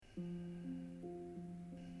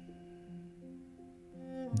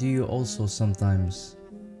Do you also sometimes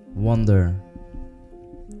wonder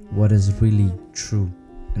what is really true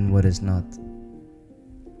and what is not?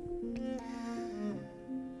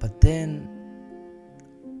 But then,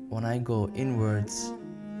 when I go inwards,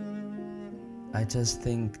 I just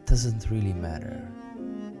think it doesn't really matter.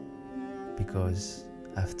 Because,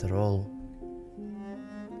 after all,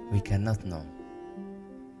 we cannot know.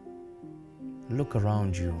 Look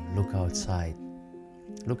around you, look outside.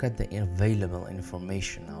 Look at the available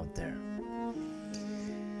information out there.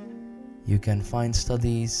 You can find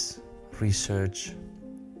studies, research,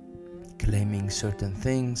 claiming certain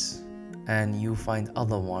things, and you find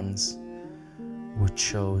other ones which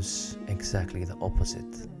shows exactly the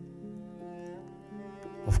opposite.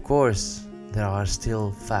 Of course, there are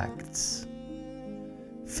still facts,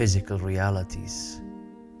 physical realities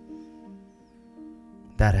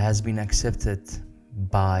that has been accepted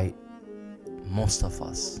by most of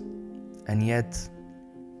us, and yet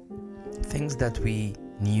things that we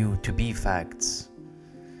knew to be facts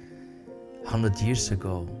 100 years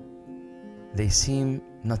ago, they seem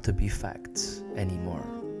not to be facts anymore.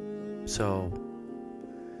 So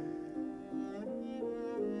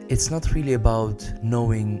it's not really about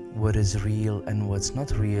knowing what is real and what's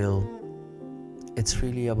not real. It's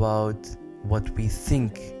really about what we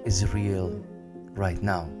think is real right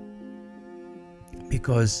now.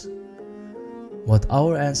 Because what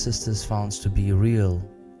our ancestors found to be real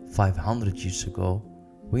 500 years ago,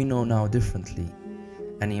 we know now differently.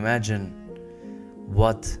 And imagine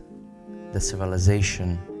what the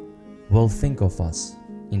civilization will think of us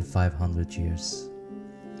in 500 years.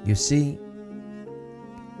 You see,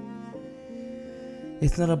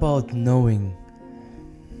 it's not about knowing,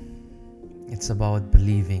 it's about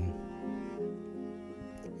believing.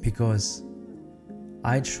 Because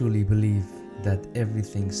I truly believe that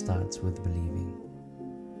everything starts with believing.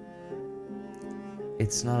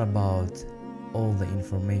 It's not about all the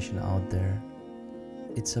information out there.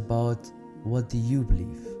 It's about, what do you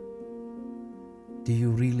believe? Do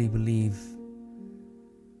you really believe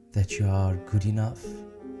that you are good enough?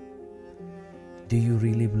 Do you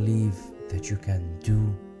really believe that you can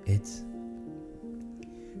do it?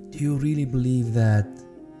 Do you really believe that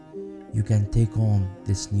you can take on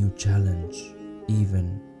this new challenge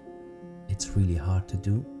even it's really hard to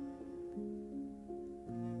do?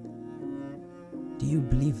 Do you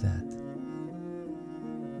believe that?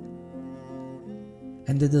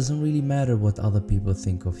 And it doesn't really matter what other people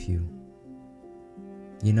think of you.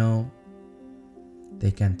 You know,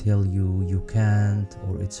 they can tell you you can't,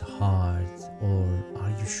 or it's hard, or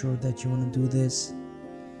are you sure that you want to do this?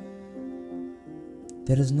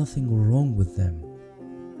 There is nothing wrong with them.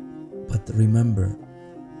 But remember,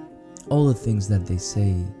 all the things that they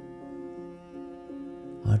say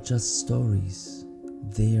are just stories,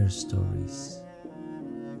 their stories.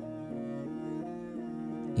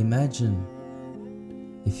 Imagine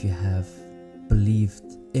if you have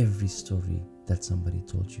believed every story that somebody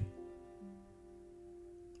told you.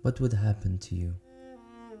 What would happen to you?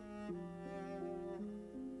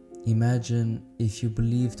 Imagine if you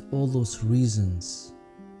believed all those reasons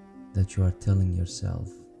that you are telling yourself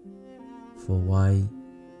for why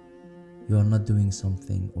you are not doing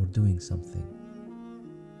something or doing something.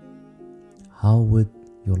 How would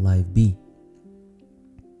your life be?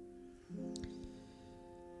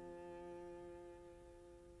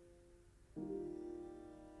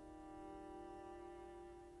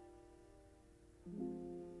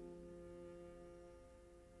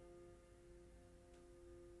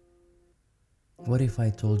 What if I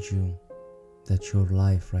told you that your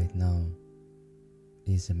life right now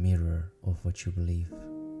is a mirror of what you believe?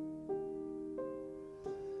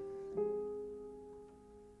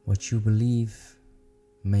 What you believe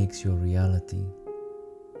makes your reality.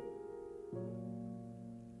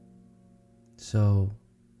 So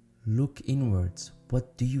look inwards.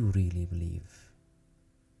 What do you really believe?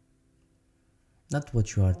 Not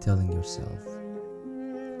what you are telling yourself.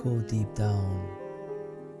 Go deep down.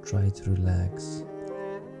 Try to relax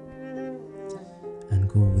and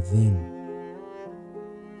go within.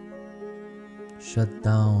 Shut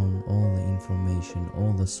down all the information,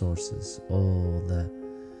 all the sources, all the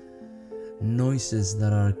noises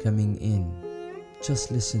that are coming in. Just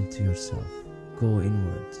listen to yourself. Go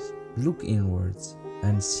inwards. Look inwards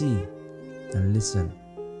and see and listen.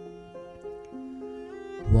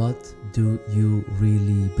 What do you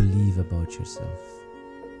really believe about yourself?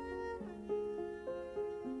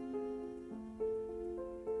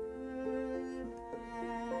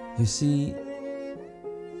 You see,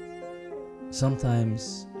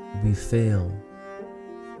 sometimes we fail,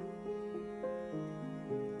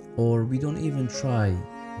 or we don't even try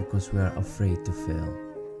because we are afraid to fail.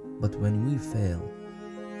 But when we fail,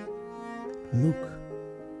 look,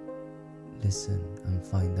 listen, and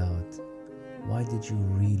find out, why did you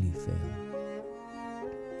really fail?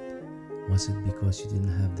 Was it because you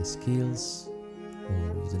didn't have the skills, or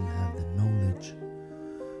you didn't have the knowledge,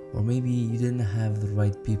 or maybe you didn't have the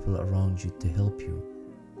right people around you to help you?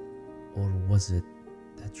 Or was it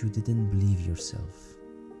that you didn't believe yourself?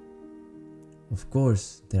 Of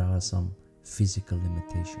course, there are some physical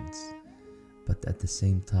limitations, but at the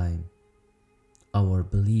same time, our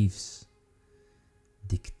beliefs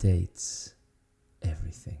dictates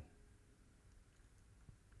everything.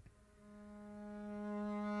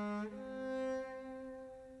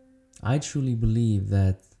 I truly believe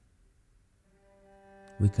that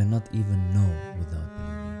we cannot even know without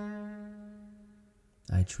believing.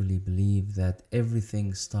 I truly believe that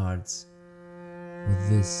everything starts with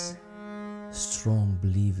this strong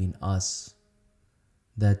belief in us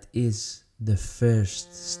that is the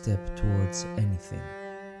first step towards anything.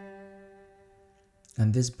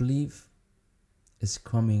 And this belief is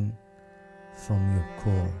coming from your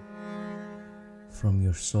core, from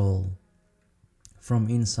your soul, from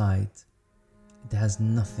inside. It has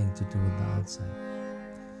nothing to do with the outside.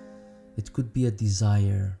 It could be a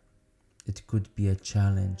desire, it could be a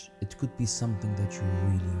challenge, it could be something that you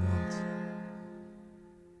really want.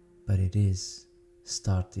 But it is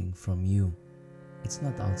starting from you. It's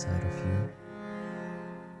not outside of you.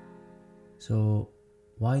 So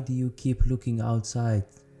why do you keep looking outside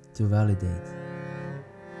to validate?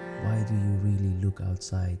 Why do you really look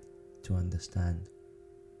outside to understand?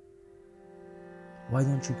 Why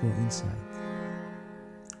don't you go inside?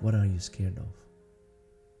 What are you scared of?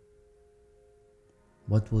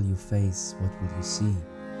 What will you face? What will you see?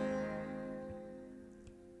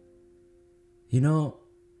 You know,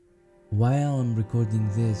 while I'm recording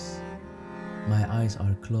this, my eyes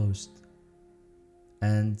are closed,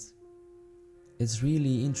 and it's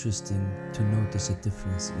really interesting to notice a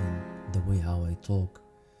difference in the way how I talk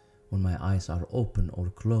when my eyes are open or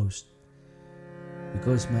closed,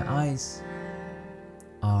 because my eyes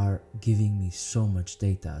are giving me so much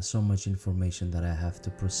data, so much information that I have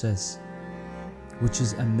to process, which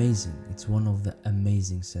is amazing. It's one of the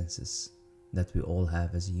amazing senses that we all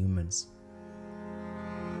have as humans.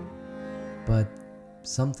 But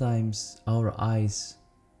sometimes our eyes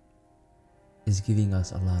is giving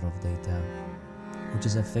us a lot of data, which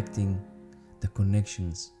is affecting the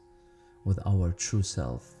connections with our true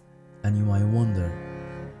self. And you might wonder,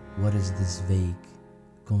 what is this vague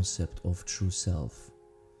concept of true self?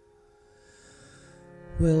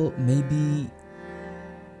 Well, maybe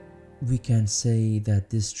we can say that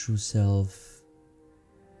this true self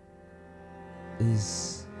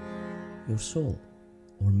is your soul,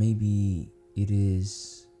 or maybe it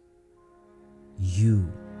is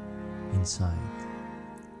you inside,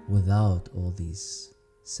 without all these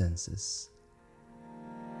senses,